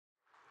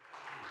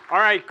All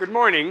right, good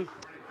morning.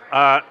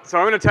 So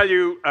I'm going to tell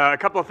you a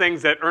couple of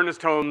things that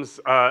Ernest Holmes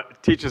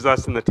teaches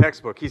us in the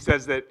textbook. He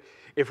says that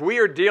if we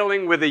are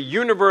dealing with a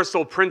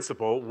universal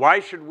principle, why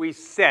should we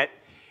set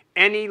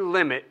any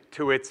limit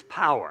to its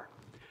power?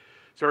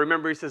 So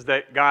remember, he says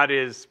that God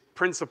is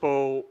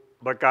principle,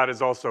 but God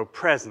is also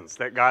presence,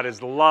 that God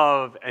is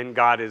love and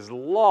God is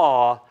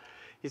law.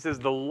 He says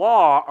the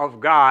law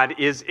of God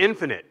is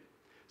infinite.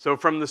 So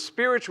from the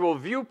spiritual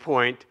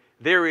viewpoint,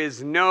 there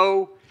is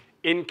no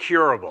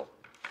incurable.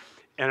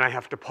 And I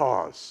have to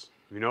pause,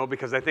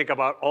 because I think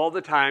about all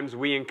the times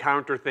we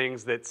encounter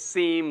things that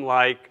seem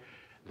like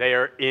they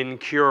are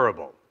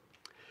incurable.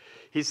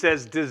 He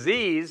says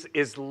disease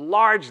is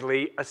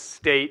largely a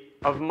state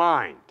of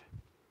mind.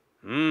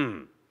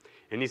 And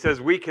he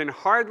says we can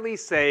hardly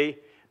say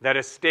that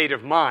a state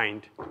of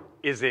mind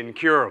is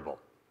incurable.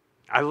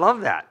 I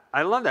love that.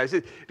 I love that. He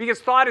says, because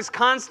thought is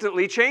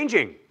constantly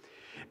changing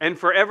and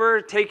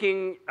forever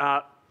taking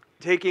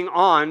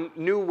on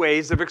new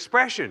ways of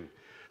expression.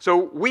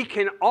 So we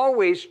can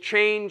always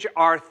change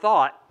our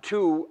thought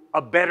to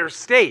a better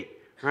state,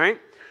 right?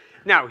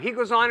 Now, he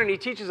goes on and he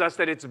teaches us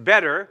that it's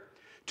better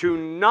to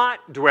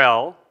not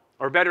dwell,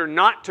 or better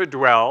not to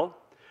dwell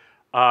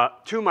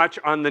too much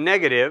on the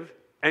negative,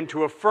 and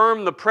to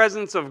affirm the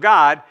presence of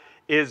God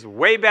is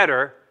way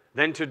better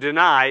than to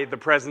deny the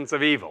presence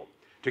of evil.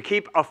 To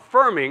keep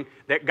affirming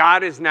that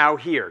God is now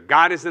here.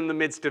 God is in the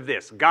midst of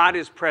this. God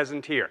is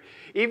present here.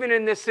 Even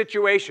in this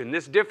situation,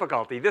 this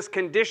difficulty, this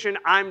condition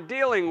I'm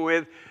dealing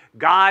with,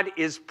 God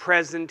is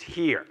present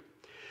here.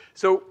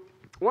 So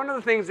one of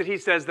the things that he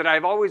says that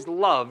I've always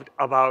loved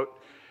about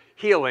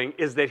healing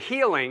is that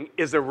healing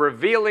is a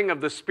revealing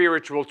of the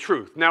spiritual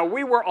truth. Now,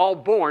 we were all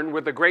born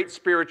with a great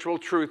spiritual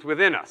truth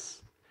within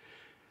us.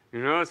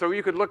 So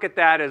you could look at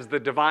that as the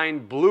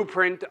divine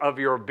blueprint of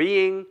your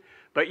being.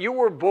 But you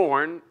were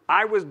born,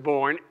 I was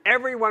born,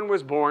 everyone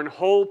was born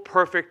whole,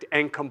 perfect,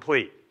 and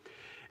complete.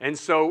 And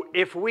so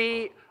if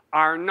we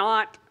are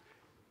not,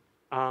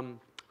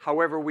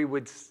 however we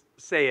would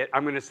say it,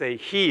 I'm going to say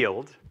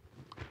healed,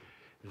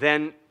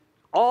 then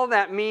all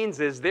that means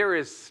is there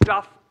is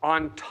stuff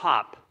on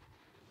top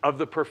of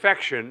the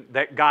perfection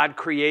that God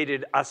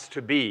created us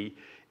to be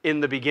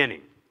in the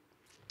beginning.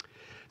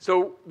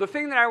 So the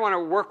thing that I want to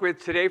work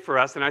with today for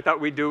us, and I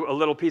thought we'd do a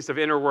little piece of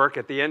inner work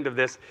at the end of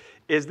this,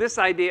 is this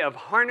idea of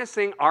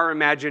harnessing our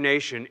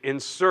imagination in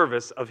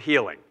service of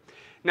healing.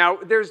 Now,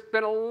 there's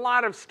been a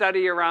lot of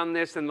study around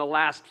this in the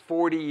last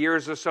 40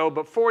 years or so,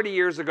 but 40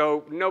 years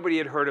ago, nobody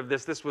had heard of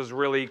this. This was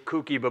really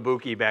kooky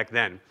babooky back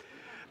then.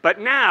 But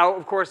now,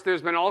 of course,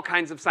 there's been all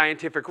kinds of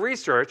scientific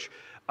research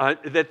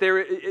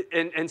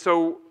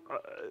so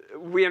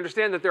we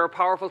understand that there are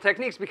powerful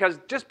techniques because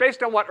just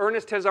based on what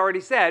Ernest has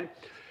already said,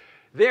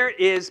 there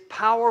is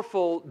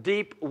powerful,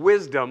 deep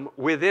wisdom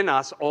within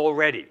us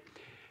already.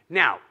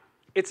 Now,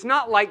 it's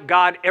not like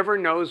God ever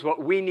knows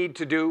what we need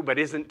to do but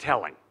isn't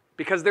telling,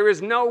 because there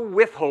is no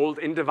withhold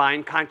in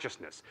divine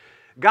consciousness.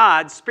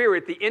 God,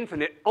 Spirit, the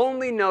infinite,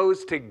 only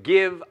knows to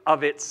give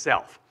of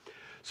itself.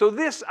 So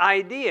this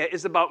idea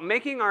is about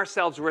making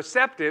ourselves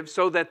receptive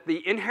so that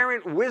the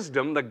inherent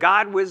wisdom, the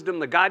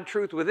God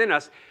truth within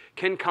us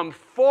can come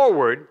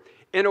forward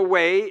in a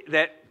way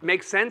that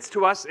makes sense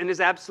to us and is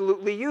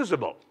absolutely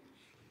usable.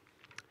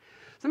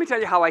 Let me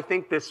tell you how I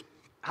think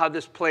how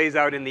this plays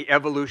out in the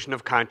evolution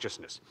of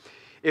consciousness.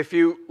 If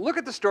you look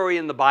at the story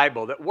in the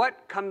Bible, that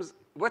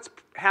what's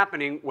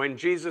happening when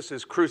Jesus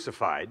is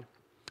crucified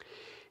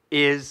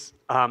is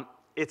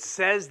it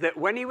says that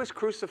when he was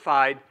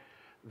crucified,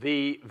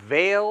 the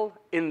veil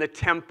in the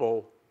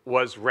temple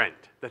was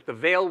rent, that the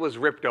veil was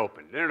ripped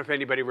open. I don't know if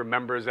anybody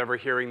remembers ever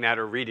hearing that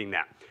or reading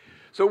that.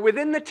 So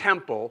within the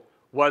temple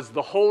was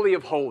the Holy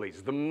of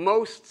Holies. The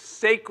most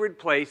sacred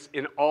place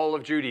in all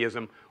of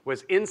Judaism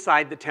was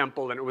inside the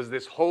temple, and it was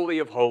this Holy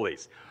of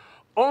Holies.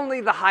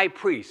 Only the high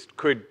priest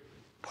could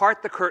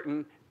part the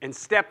curtain and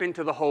step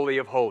into the Holy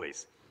of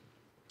Holies.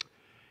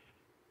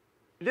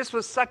 This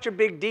was such a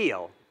big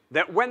deal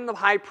that when the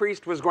high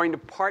priest was going to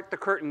part the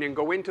curtain and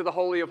go into the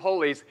Holy of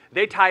Holies,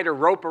 they tied a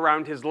rope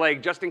around his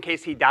leg just in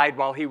case he died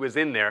while he was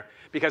in there,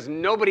 because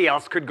nobody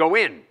else could go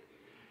in.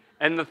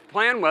 And the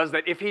plan was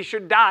that if he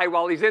should die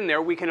while he's in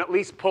there, we can at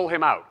least pull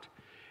him out.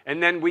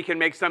 And then we can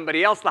make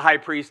somebody else the high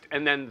priest,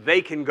 and then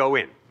they can go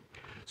in.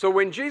 So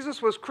when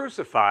Jesus was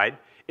crucified,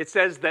 it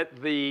says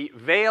that the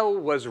veil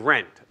was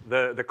rent.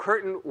 The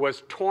curtain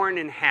was torn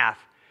in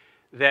half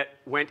that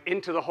went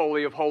into the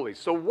Holy of Holies.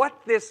 So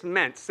what this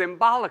meant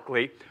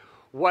symbolically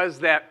was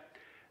that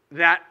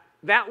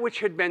which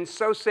had been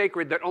so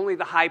sacred that only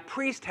the high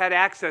priest had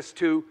access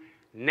to,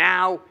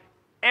 now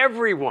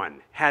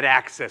everyone had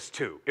access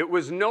to. It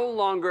was no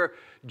longer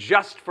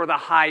just for the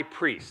high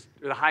priest,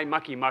 the high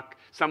mucky muck,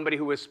 somebody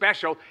who was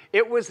special.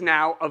 It was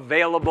now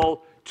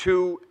available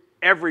to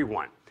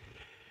everyone.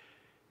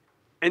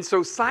 And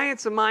so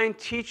science of mind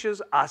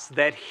teaches us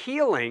that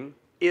healing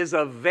is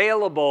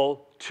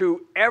available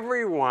to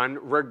everyone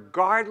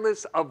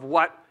regardless of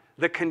what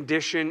the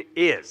condition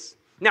is.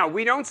 Now,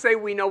 we don't say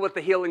we know what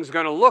the healing's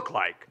going to look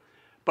like,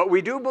 But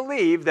we do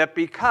believe that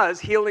because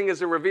healing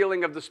is a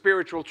revealing of the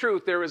spiritual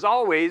truth, there is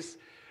always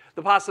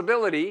the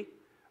possibility,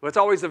 what's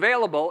always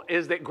available,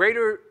 is that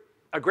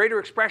a greater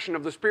expression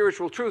of the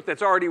spiritual truth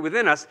that's already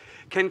within us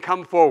can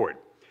come forward.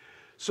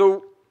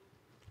 So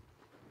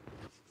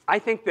I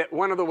think that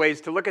one of the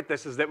ways to look at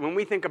this is that when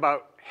we think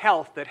about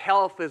health, that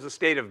health is a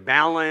state of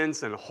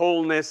balance and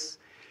wholeness.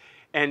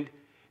 And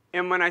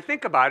when I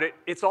think about it,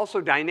 it's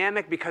also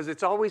dynamic because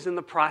it's always in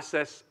the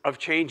process of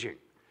changing.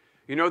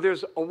 You know,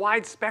 there's a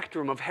wide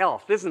spectrum of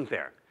health, isn't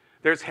there?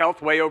 There's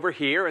health way over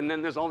here, and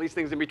then there's all these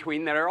things in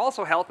between that are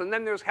also health, and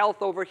then there's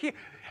health over here.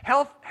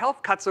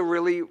 Health cuts a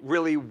really,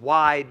 really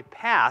wide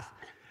path,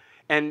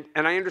 and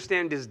I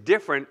understand is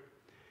different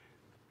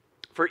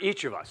for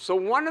each of us. So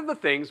one of the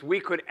things we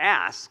could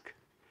ask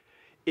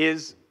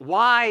is,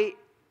 why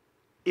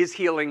is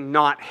healing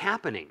not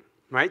happening,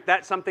 right?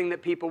 That's something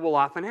that people will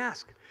often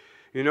ask.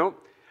 You know,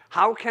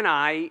 how can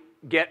I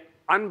get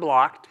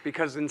unblocked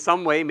because in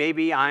some way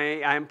maybe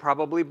I'm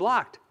probably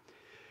blocked?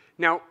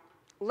 Now,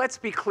 let's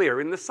be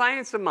clear. In the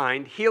science of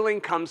mind, healing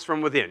comes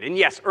from within. And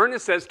yes,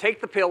 Ernest says,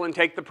 take the pill and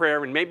take the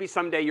prayer, and maybe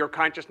someday your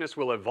consciousness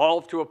will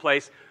evolve to a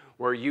place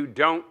where you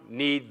don't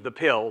need the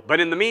pill. But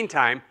in the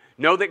meantime,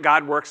 know that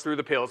God works through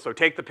the pill, so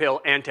take the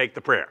pill and take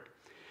the prayer.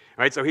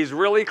 All right, so he's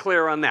really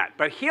clear on that.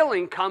 But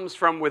healing comes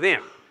from within.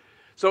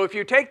 So if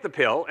you take the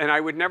pill, and I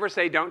would never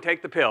say don't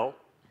take the pill,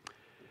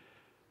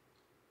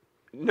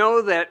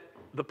 know that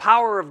the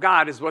power of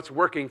God is what's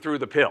working through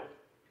the pill.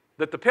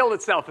 That the pill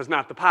itself is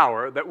not the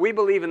power, that we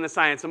believe in the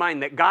science of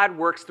mind, that God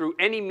works through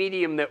any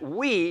medium that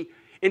we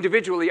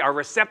individually are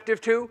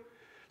receptive to.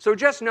 So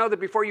just know that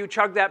before you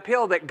chug that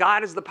pill, that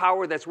God is the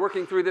power that's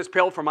working through this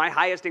pill for my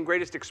highest and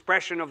greatest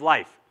expression of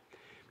life.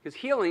 Because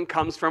healing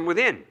comes from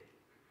within.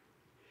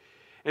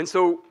 And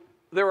so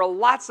there are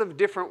lots of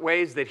different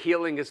ways that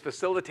healing is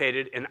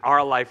facilitated in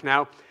our life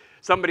now.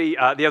 Somebody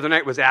the other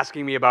night was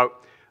asking me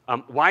about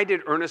why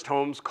did Ernest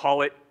Holmes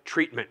call it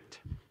treatment?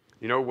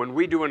 You know, when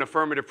we do an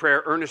affirmative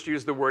prayer, Ernest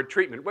used the word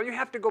treatment. Well, you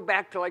have to go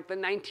back to like the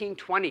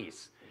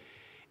 1920s.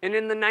 And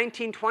in the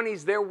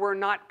 1920s, there were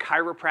not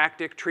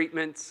chiropractic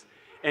treatments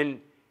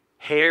and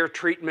hair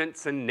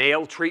treatments and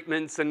nail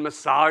treatments and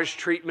massage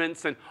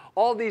treatments and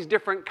all these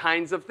different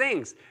kinds of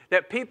things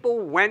that people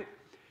went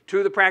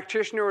to the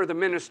practitioner or the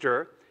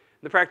minister.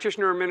 The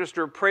practitioner or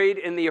minister prayed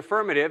in the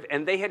affirmative,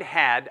 and they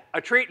had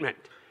a treatment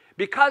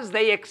because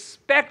they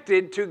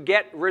expected to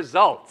get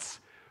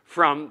results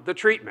from the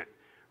treatment.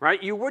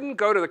 Right? You wouldn't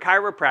go to the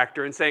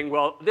chiropractor and saying,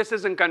 well, this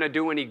isn't going to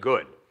do any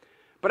good,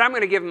 but I'm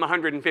going to give him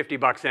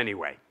 $150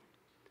 anyway.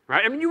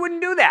 Right? I mean, you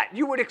wouldn't do that.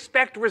 You would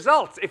expect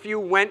results if you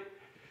went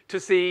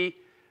to see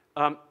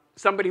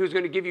somebody who's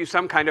going to give you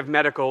some kind of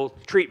medical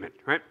treatment.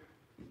 Right?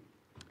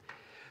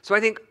 So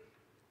I think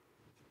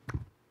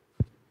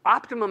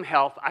optimum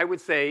health, I would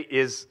say,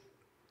 is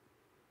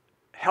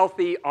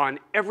healthy on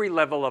every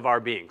level of our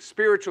being,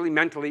 spiritually,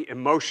 mentally,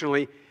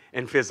 emotionally,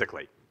 and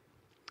physically.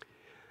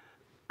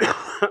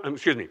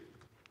 Excuse me.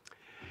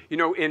 You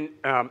know,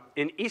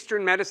 in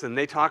Eastern medicine,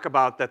 they talk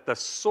about that the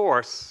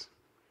source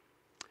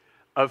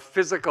of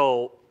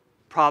physical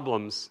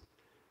problems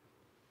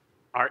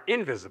are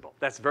invisible.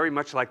 That's very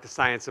much like the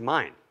science of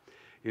mind.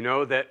 You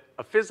know, that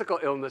a physical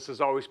illness is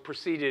always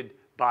preceded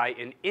by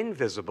an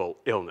invisible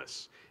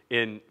illness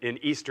in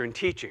Eastern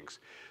teachings.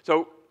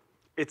 So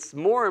it's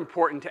more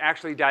important to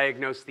actually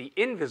diagnose the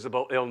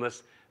invisible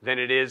illness than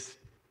it is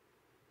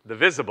the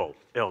visible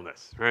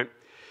illness, right?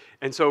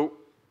 And so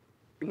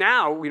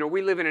now, you know,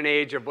 we live in an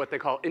age of what they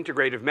call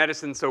integrative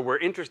medicine, so we're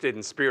interested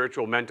in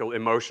spiritual, mental,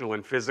 emotional,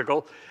 and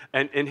physical.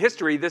 And in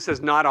history, this has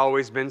not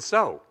always been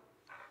so.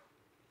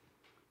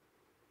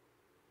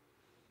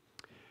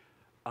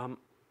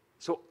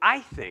 So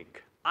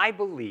I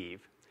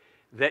believe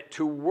that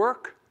to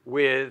work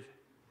with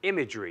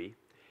imagery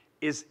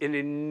is an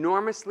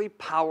enormously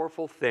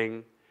powerful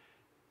thing,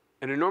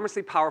 an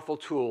enormously powerful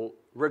tool,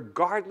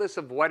 regardless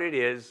of what it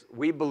is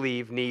we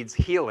believe needs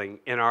healing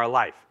in our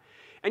life.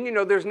 And you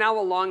know, there's now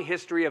a long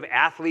history of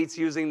athletes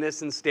using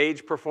this and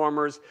stage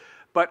performers,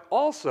 but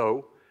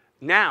also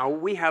now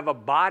we have a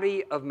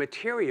body of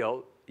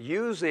material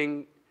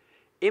using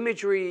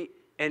imagery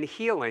and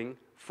healing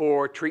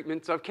for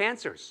treatments of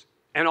cancers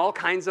and all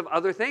kinds of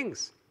other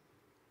things.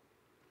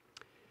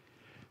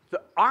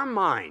 Our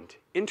mind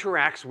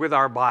interacts with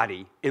our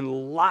body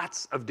in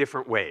lots of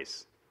different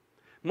ways,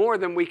 more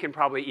than we can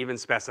probably even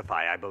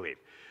specify, I believe.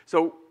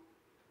 So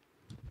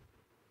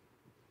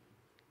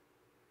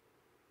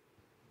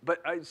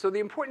the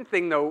important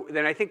thing, though,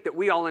 that I think that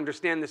we all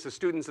understand this as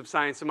students of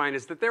science of mind,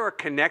 is that there are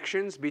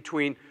connections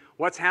between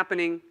what's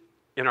happening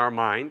in our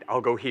mind,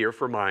 I'll go here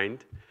for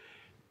mind,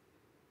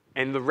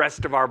 and the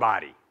rest of our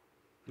body,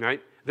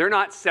 right? They're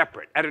not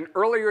separate. At an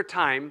earlier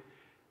time,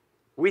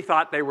 we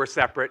thought they were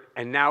separate,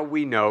 and now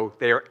we know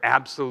they are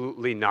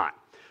absolutely not.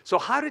 So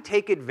how to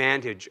take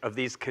advantage of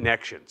these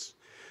connections?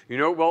 You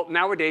know, well,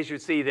 nowadays you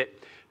see that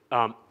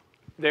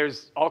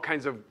there's all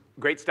kinds of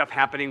great stuff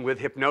happening with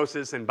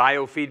hypnosis and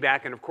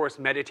biofeedback and, of course,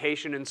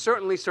 meditation and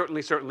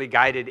certainly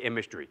guided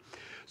imagery.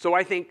 So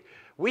I think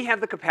we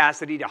have the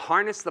capacity to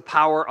harness the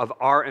power of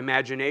our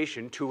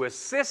imagination to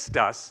assist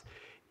us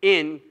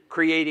in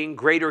creating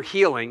greater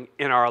healing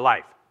in our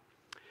life.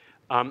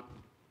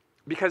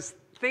 Because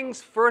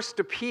things first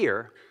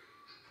appear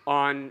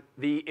on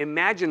the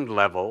imagined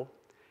level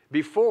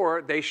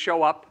before they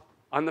show up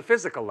on the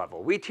physical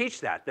level. We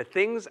teach that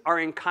things are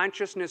in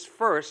consciousness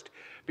first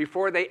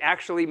before they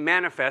actually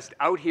manifest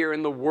out here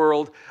in the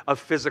world of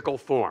physical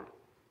form.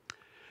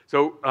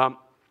 So I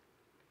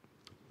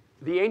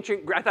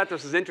thought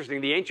this was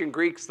interesting. The ancient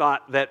Greeks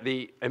thought that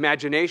the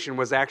imagination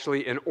was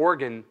actually an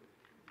organ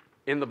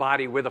in the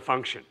body with a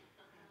function,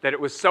 that it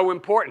was so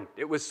important,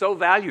 it was so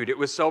valued, it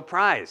was so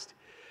prized,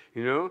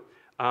 you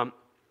know,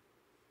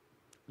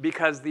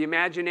 because the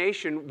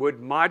imagination would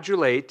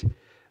modulate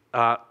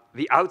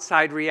the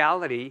outside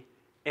reality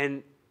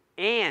and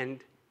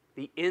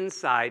the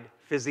inside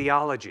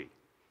physiology.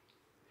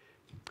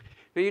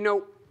 Now, you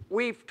know,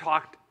 we've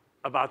talked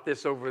about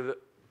this over the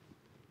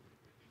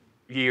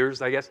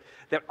years, I guess,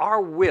 that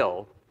our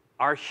will,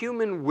 our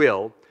human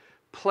will,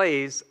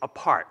 plays a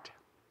part.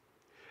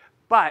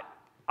 But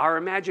our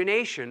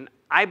imagination,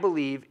 I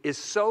believe, is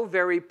so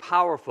very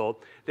powerful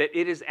that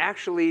it is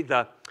actually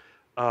the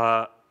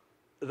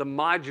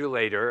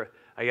modulator,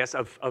 I guess,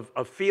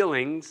 of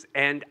feelings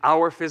and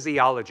our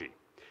physiology.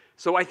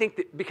 So I think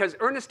that because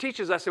Ernest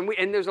teaches us,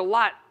 and there's a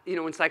lot, you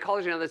know, in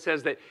psychology now that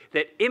says that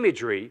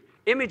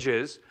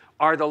images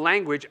are the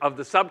language of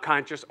the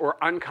subconscious or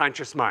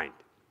unconscious mind,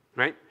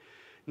 right?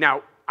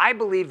 Now, I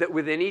believe that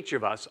within each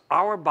of us,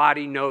 our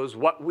body knows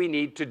what we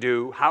need to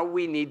do, how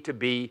we need to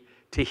be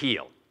to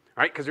heal,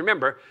 right? Because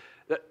remember,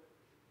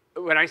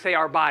 when I say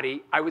our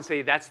body, I would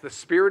say that's the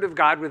Spirit of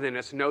God within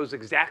us knows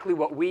exactly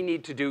what we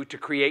need to do to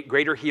create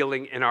greater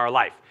healing in our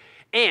life.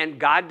 And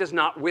God does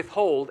not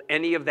withhold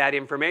any of that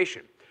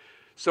information.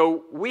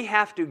 So we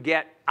have to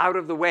get out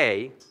of the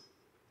way,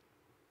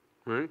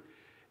 right,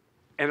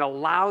 and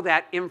allow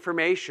that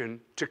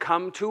information to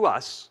come to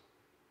us,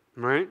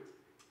 right?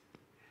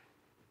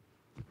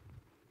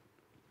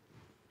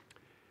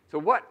 So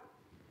what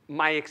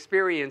my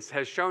experience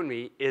has shown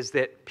me is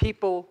that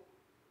people,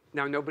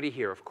 now nobody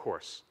here, of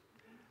course,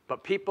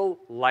 but people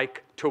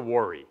like to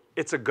worry.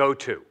 It's a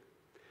go-to.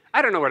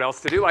 I don't know what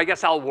else to do. I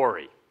guess I'll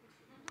worry.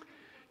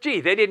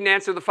 Gee, they didn't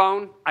answer the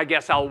phone. I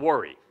guess I'll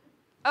worry.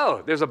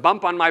 Oh, there's a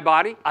bump on my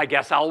body. I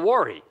guess I'll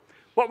worry.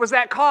 What was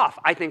that cough?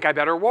 I think I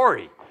better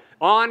worry.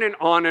 On and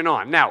on and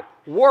on. Now,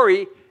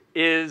 worry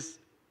is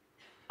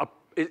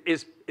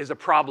a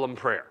problem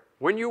prayer.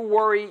 When you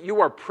worry,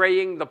 you are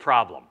praying the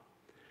problem,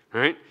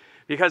 right?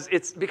 Because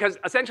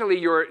essentially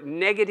you're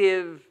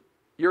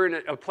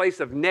in a place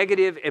of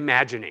negative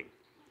imagining.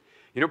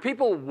 You know,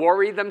 people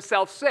worry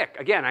themselves sick.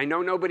 Again, I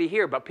know nobody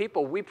here, but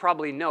people we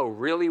probably know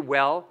really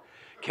well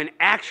can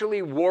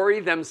actually worry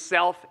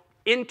themselves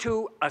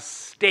into a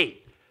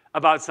state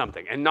about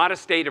something, and not a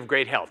state of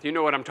great health. You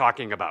know what I'm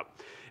talking about.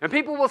 And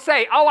people will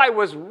say, oh, I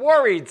was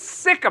worried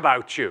sick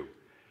about you.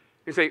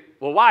 You say,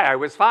 well, why? I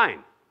was fine.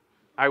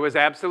 I was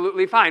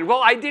absolutely fine.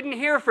 Well, I didn't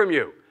hear from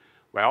you.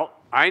 Well,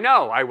 I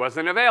know. I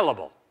wasn't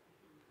available.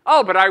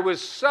 Oh, but I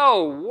was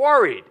so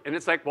worried. And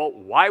it's like, well,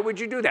 why would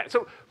you do that?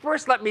 So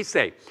first, let me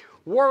say,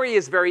 worry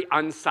is very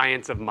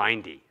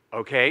unscience-of-mindy,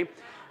 okay?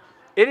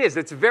 It is.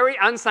 It's very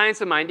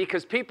unscience-of-mindy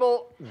because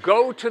people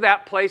go to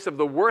that place of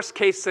the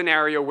worst-case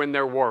scenario when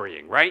they're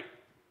worrying, right?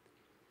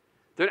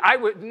 They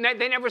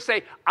never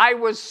say, I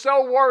was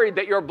so worried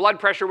that your blood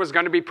pressure was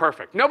going to be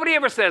perfect. Nobody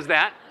ever says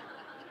that.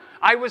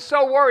 I was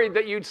so worried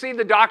that you'd see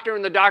the doctor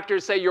and the doctor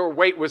say your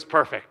weight was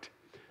perfect.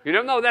 You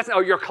don't know,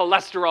 your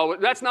cholesterol.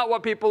 That's not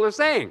what people are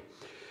saying.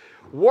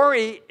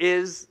 Worry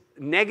is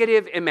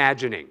negative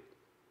imagining,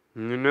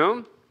 you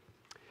know?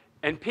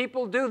 And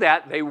people do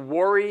that. They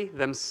worry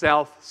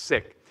themselves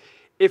sick.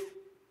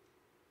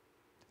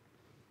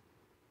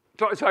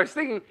 So I was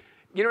thinking,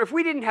 you know, if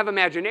we didn't have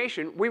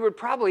imagination, we would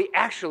probably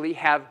actually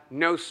have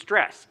no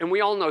stress. And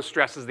we all know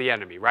stress is the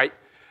enemy, right?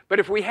 But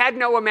if we had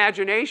no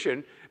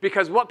imagination,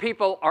 because what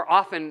people are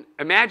often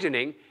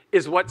imagining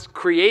is what's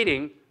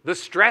creating the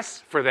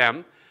stress for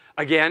them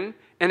again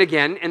and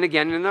again and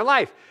again in their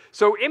life.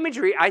 So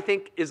imagery, I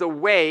think, is a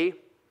way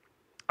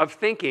of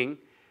thinking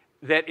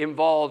that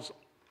involves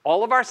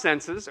all of our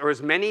senses, or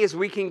as many as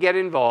we can get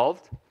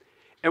involved.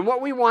 And what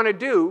we want to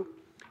do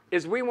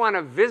is we want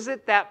to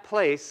visit that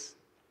place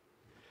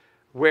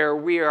where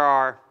we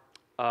are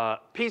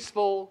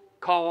peaceful,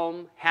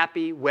 calm,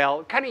 happy,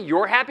 well, kind of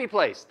your happy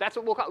place. That's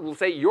what we'll call it. We'll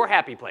say your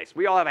happy place.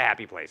 We all have a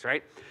happy place,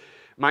 right?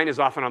 Mine is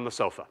often on the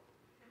sofa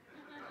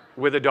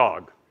with a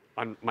dog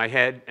on my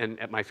head and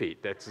at my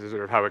feet. That's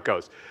sort of how it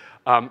goes.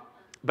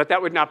 But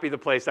that would not be the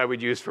place I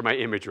would use for my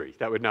imagery.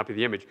 That would not be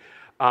the image.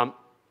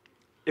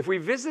 If we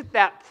visit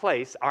that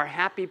place, our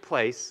happy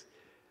place,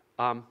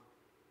 how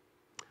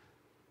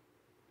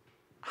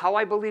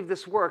I believe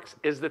this works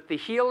is that the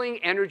healing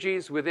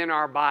energies within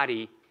our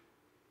body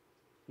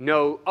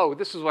know, oh,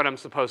 this is what I'm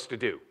supposed to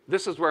do.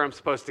 This is where I'm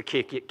supposed to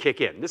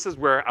kick in. This is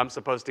where I'm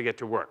supposed to get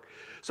to work.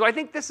 So I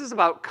think this is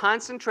about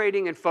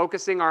concentrating and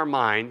focusing our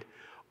mind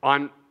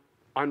on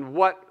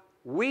what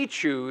we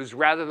choose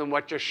rather than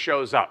what just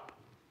shows up,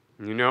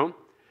 you know?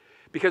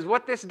 Because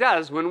what this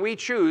does, when we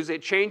choose,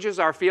 it changes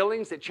our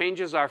feelings, it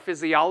changes our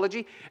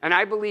physiology, and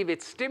I believe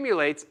it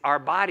stimulates our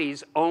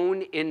body's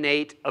own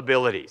innate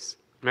abilities,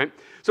 right?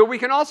 So we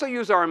can also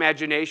use our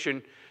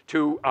imagination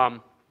to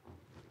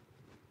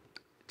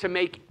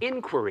make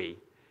inquiry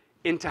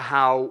into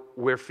how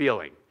we're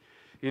feeling.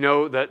 You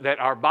know, that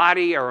our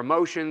body, our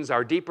emotions,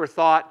 our deeper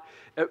thought,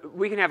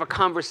 we can have a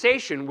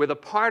conversation with a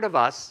part of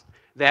us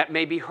that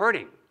may be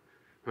hurting,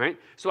 right?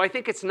 So I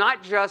think it's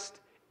not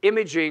just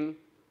imaging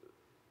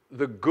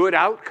the good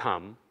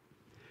outcome.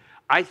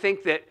 I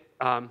think that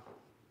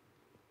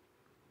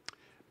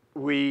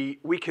we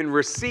can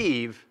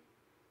receive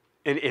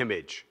an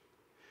image.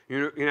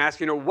 You can ask,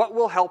 what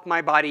will help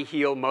my body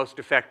heal most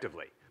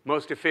effectively,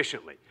 most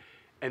efficiently?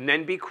 And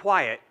then be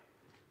quiet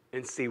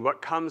and see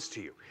what comes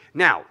to you.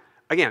 Now,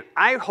 again,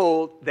 I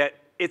hold that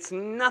it's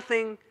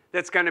nothing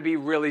that's going to be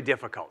really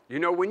difficult. You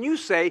know, when you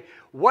say,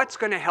 what's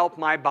going to help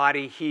my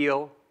body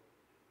heal?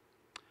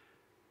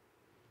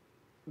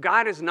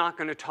 God is not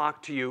going to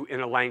talk to you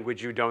in a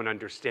language you don't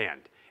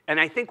understand. And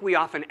I think we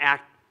often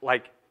act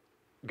like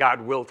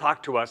God will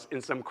talk to us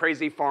in some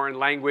crazy foreign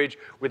language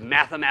with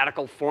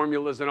mathematical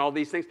formulas and all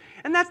these things.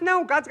 And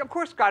of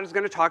course, God is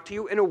going to talk to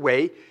you in a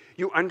way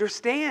you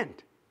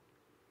understand.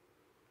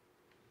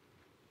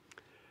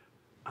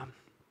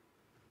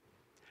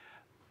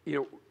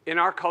 In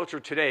our culture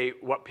today,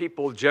 what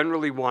people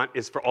generally want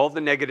is for all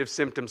the negative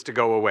symptoms to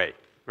go away,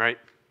 right?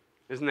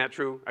 Isn't that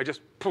true? I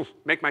just,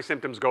 make my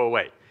symptoms go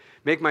away.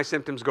 Make my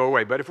symptoms go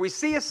away. But if we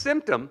see a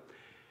symptom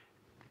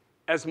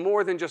as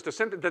more than just a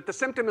symptom, that the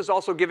symptom is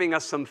also giving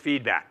us some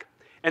feedback.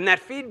 And that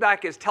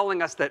feedback is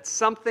telling us that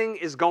something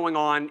is going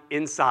on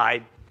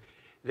inside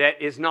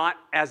that is not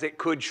as it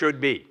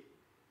should be.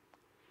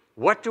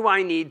 What do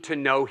I need to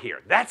know here?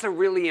 That's a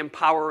really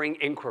empowering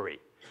inquiry.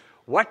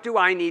 What do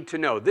I need to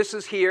know? This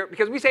is here,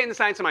 because we say in the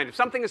science of mind, if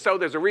something is so,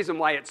 there's a reason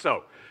why it's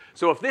so.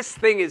 So if this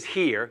thing is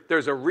here,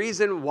 there's a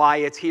reason why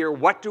it's here.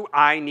 What do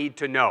I need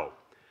to know?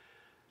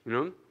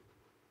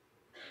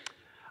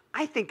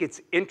 I think it's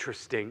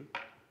interesting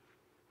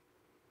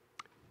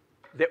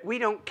that we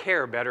don't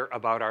care better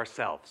about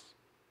ourselves,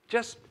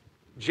 just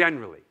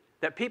generally,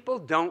 that people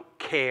don't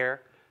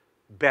care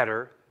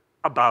better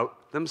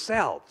about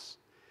themselves.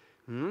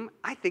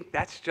 I think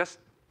that's just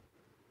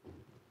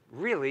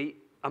really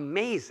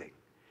amazing.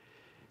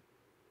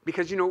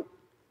 Because,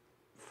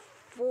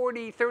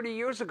 40, 30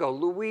 years ago,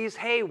 Louise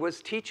Hay was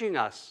teaching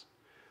us,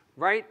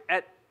 right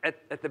at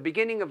the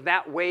beginning of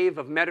that wave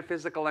of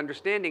metaphysical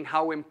understanding,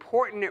 how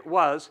important it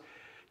was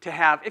to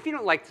have, if you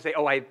don't like to say,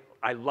 oh,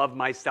 I love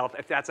myself,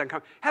 if that's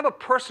uncomfortable, have a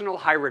personal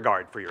high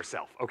regard for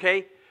yourself,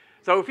 okay?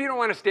 So if you don't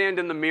want to stand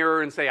in the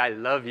mirror and say, I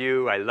love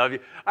you,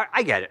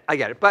 I get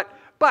it.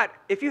 But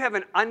if you have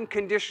an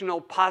unconditional,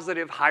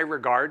 positive, high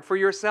regard for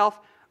yourself,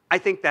 I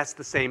think that's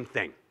the same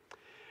thing.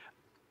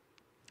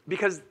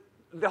 Because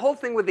the whole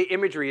thing with the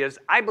imagery is,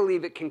 I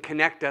believe it can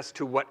connect us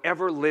to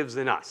whatever lives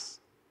in us.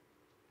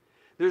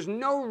 There's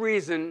no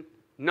reason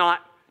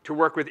not to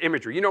work with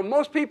imagery.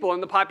 Most people in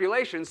the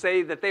population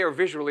say that they are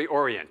visually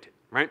oriented,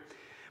 right?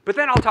 But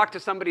then I'll talk to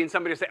somebody and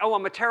somebody will say, oh,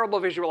 I'm a terrible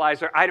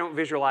visualizer. I don't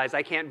visualize.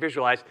 I can't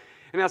visualize.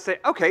 And I'll say,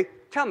 okay,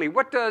 tell me,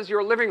 what does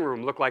your living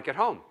room look like at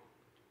home?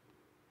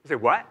 I say,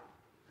 what?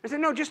 I say,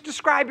 no, just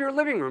describe your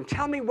living room.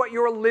 Tell me what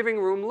your living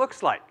room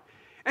looks like.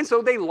 And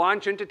so they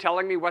launch into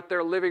telling me what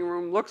their living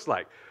room looks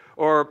like.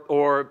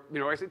 Or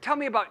I say, tell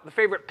me about the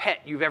favorite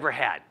pet you've ever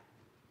had.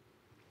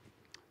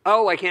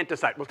 Oh, I can't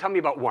decide. Well, tell me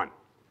about one.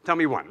 Tell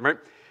me one, right?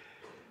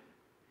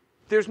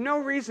 There's no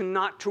reason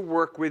not to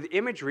work with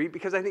imagery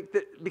because I think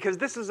because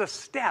this is a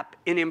step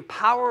in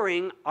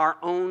empowering our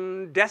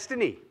own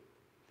destiny.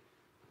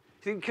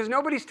 Because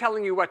nobody's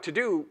telling you what to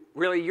do.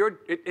 Really,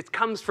 it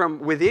comes from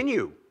within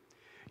you.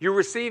 You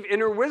receive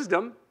inner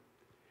wisdom,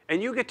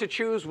 and you get to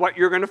choose what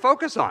you're going to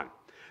focus on.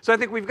 So I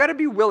think we've got to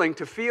be willing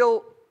to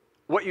feel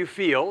what you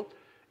feel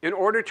in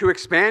order to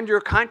expand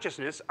your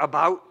consciousness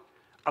about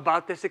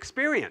this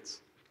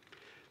experience.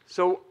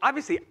 So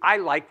obviously, I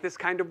like this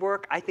kind of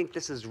work. I think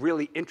this is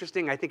really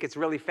interesting. I think it's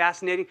really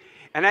fascinating.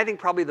 And I think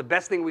probably the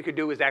best thing we could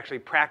do is actually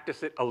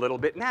practice it a little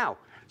bit now.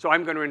 So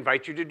I'm going to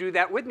invite you to do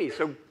that with me.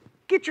 So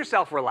get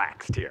yourself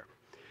relaxed here,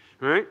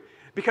 all right?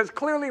 Because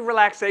clearly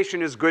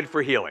relaxation is good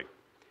for healing.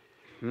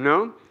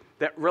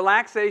 That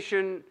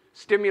relaxation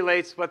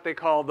stimulates what they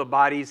call the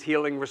body's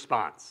healing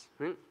response.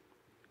 Right?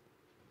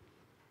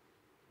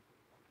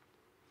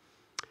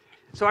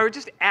 So I would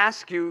just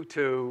ask you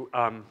to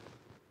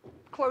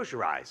close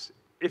your eyes.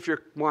 If you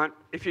want,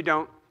 if you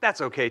don't, that's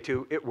okay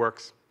too. It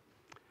works.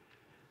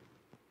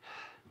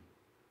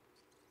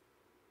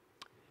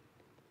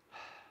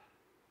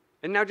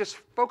 And now just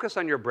focus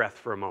on your breath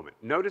for a moment.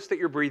 Notice that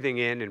you're breathing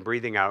in and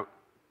breathing out.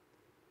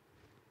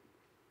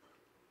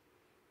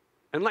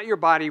 And let your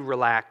body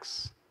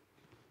relax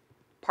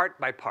part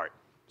by part.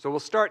 So we'll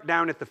start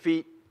down at the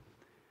feet.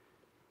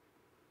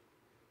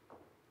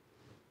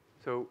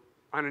 So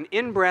on an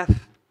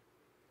in-breath,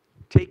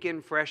 take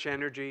in fresh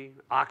energy,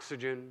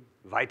 oxygen,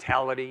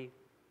 vitality.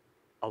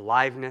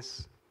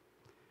 aliveness.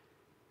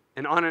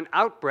 And on an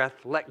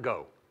out-breath, let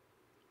go,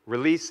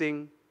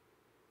 releasing,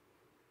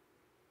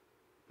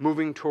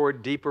 moving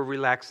toward deeper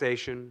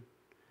relaxation,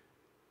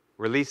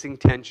 releasing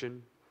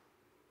tension.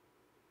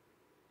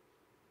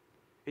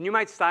 And you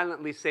might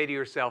silently say to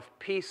yourself,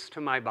 peace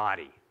to my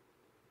body,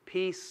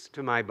 peace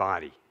to my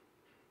body.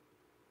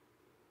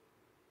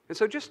 And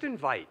so just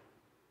invite,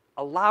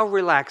 allow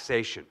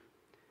relaxation.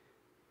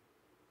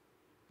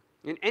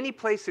 In any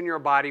place in your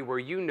body where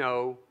you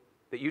know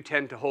that you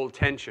tend to hold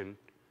tension,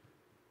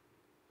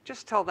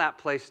 just tell that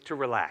place to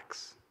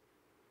relax,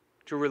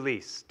 to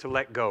release, to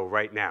let go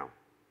right now.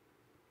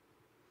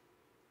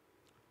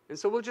 And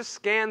so we'll just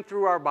scan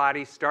through our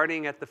body,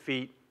 starting at the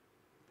feet.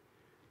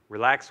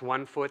 Relax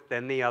one foot,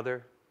 then the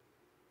other.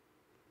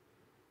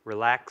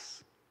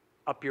 Relax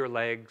up your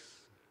legs,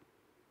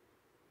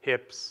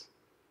 hips,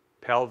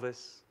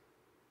 pelvis,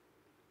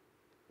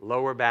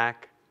 lower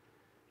back,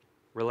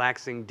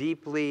 relaxing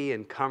deeply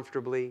and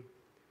comfortably.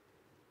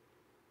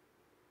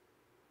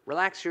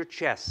 Relax your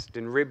chest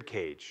and rib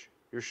cage,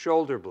 your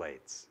shoulder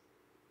blades.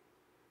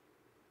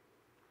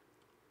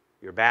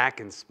 Your back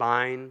and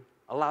spine,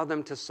 allow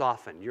them to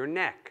soften. Your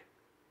neck,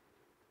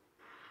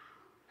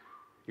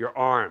 your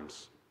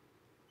arms,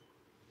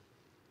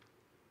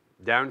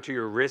 down to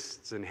your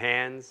wrists and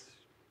hands,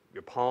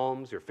 your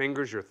palms, your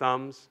fingers, your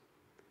thumbs.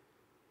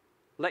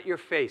 Let your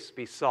face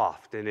be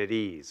soft and at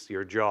ease,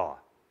 your jaw.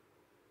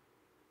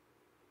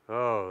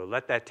 Oh,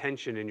 let that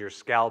tension in your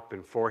scalp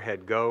and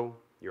forehead go,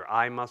 your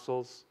eye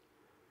muscles.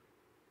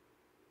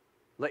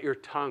 Let your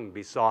tongue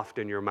be soft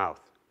in your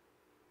mouth.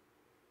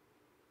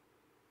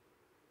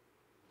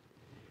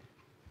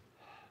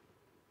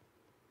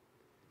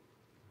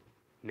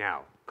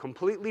 Now,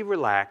 completely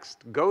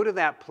relaxed, go to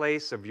that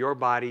place of your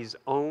body's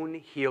own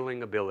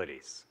healing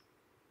abilities.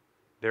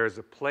 There is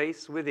a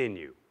place within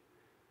you,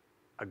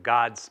 a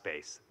God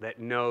space that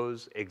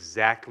knows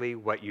exactly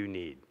what you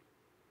need.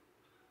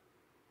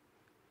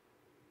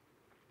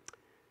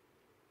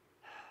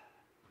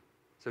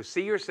 So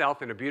see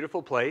yourself in a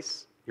beautiful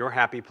place, your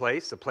happy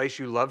place, a place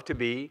you love to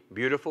be,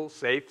 beautiful,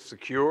 safe,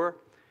 secure,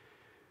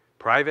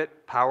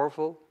 private,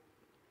 powerful.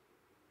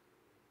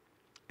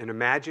 And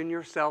imagine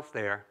yourself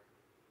there.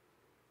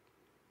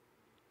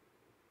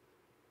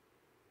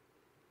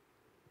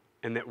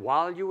 And that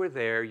while you are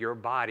there, your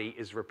body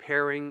is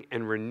repairing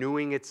and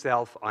renewing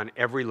itself on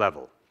every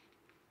level.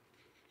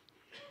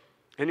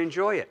 And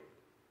enjoy it.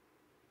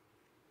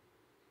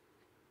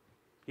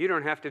 You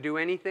don't have to do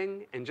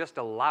anything, and just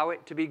allow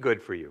it to be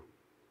good for you.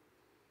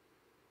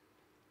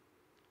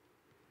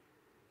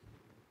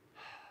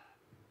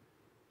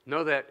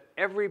 Know that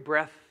every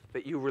breath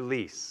that you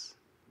release,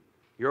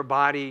 your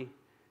body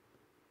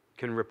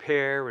can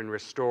repair and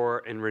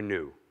restore and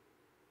renew.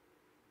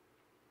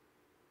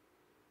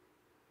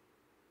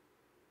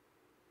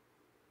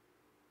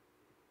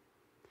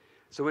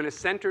 So in a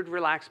centered,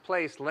 relaxed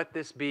place, let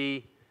this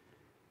be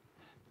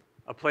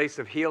a place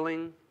of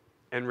healing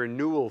and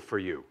renewal for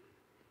you.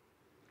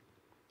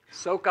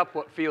 Soak up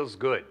what feels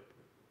good.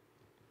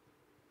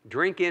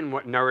 Drink in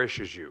what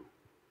nourishes you.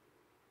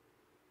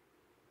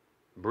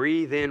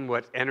 Breathe in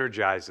what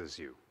energizes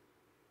you.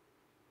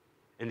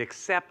 And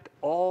accept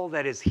all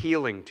that is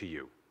healing to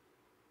you.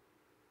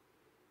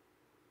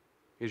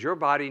 Because your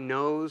body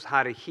knows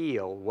how to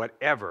heal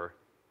whatever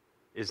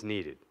is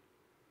needed.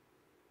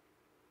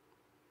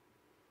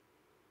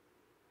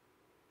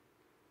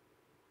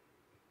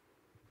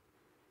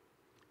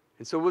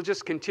 And so we'll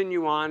just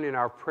continue on in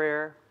our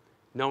prayer,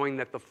 knowing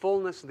that the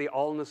fullness, the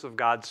allness of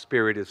God's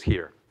Spirit is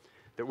here,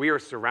 that we are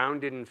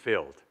surrounded and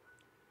filled.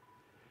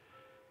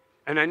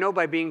 And I know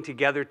by being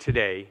together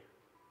today,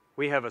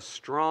 we have a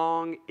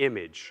strong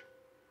image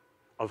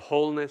of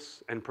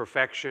wholeness and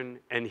perfection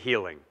and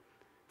healing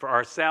for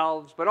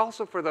ourselves, but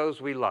also for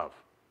those we love.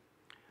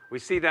 We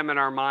see them in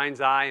our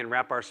mind's eye and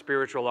wrap our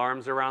spiritual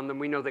arms around them.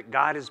 We know that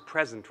God is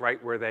present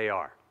right where they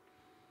are.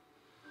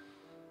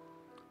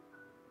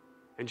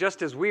 And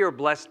just as we are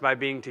blessed by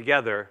being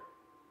together,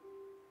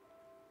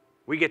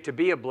 we get to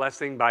be a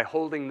blessing by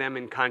holding them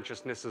in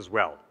consciousness as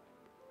well.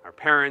 Our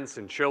parents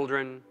and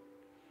children,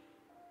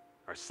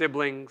 our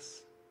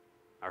siblings,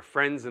 our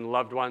friends and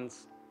loved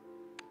ones.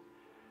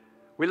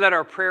 We let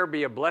our prayer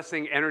be a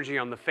blessing energy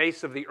on the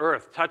face of the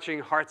earth, touching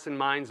hearts and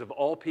minds of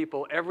all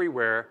people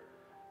everywhere,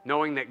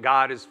 knowing that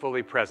God is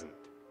fully present.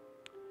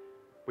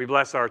 We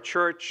bless our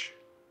church,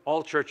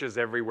 all churches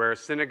everywhere,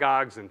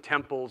 synagogues and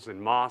temples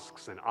and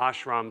mosques and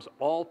ashrams,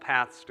 all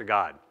paths to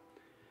God.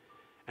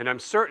 And I'm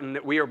certain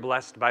that we are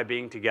blessed by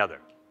being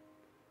together.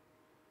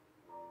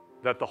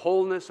 That the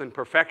wholeness and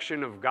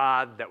perfection of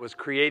God that was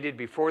created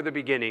before the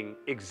beginning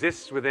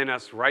exists within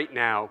us right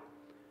now,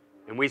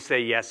 and we say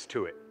yes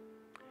to it.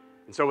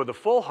 And so with a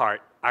full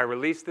heart, I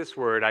release this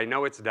word. I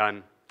know it's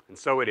done, and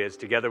so it is.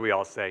 Together we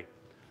all say,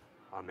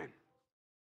 Amen.